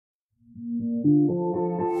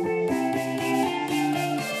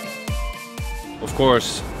Of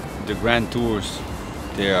course, the Grand Tours,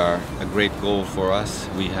 they are a great goal for us.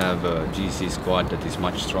 We have a GC squad that is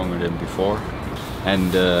much stronger than before.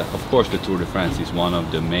 And of course the Tour de France is one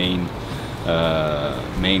of the main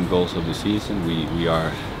goals of the season. We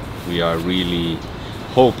are really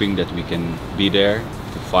hoping that we can be there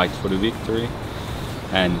to fight for the victory.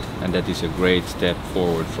 And that is a great step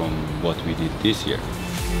forward from what we did this year.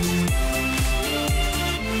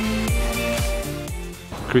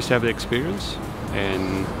 Chris has the experience,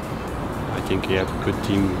 and I think he has a good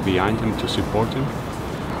team behind him to support him.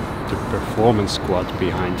 The performance squad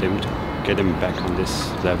behind him to get him back on this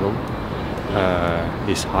level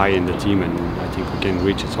is high in the team, and I think we can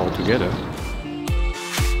reach it all together.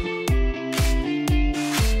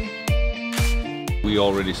 We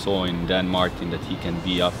already saw in Dan Martin that he can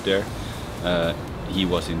be up there. He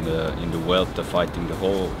was in the Vuelta, fighting the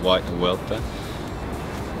whole Vuelta.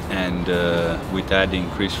 And with adding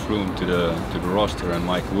Chris Froome to the roster and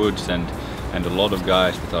Mike Woods and a lot of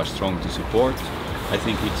guys that are strong to support, I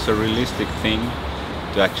think it's a realistic thing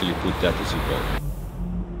to actually put that to support.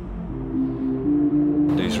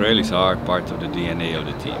 The Israelis are part of the DNA of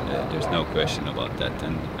the team. There's no question about that.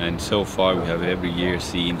 And so far we have every year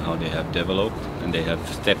seen how they have developed and they have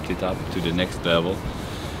stepped it up to the next level.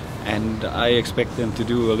 And I expect them to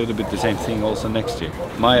do a little bit the same thing also next year.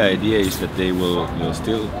 My idea is that they will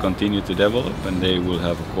still continue to develop and they will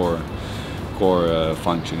have a core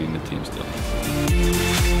function in the team still.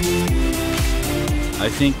 I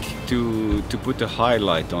think to put a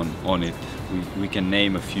highlight on it, we can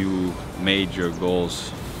name a few major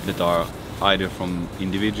goals that are either from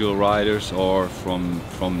individual riders or from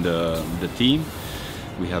the team.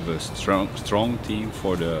 We have a strong team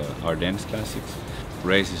for the Ardennes Classics.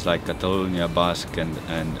 Races like Catalonia, Basque and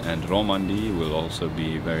Romandie will also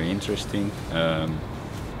be very interesting.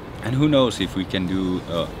 And who knows if we can do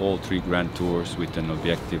all 3 Grand Tours with an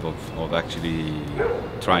objective of actually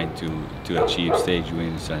trying to achieve stage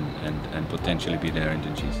wins and potentially be there in the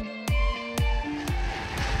GC.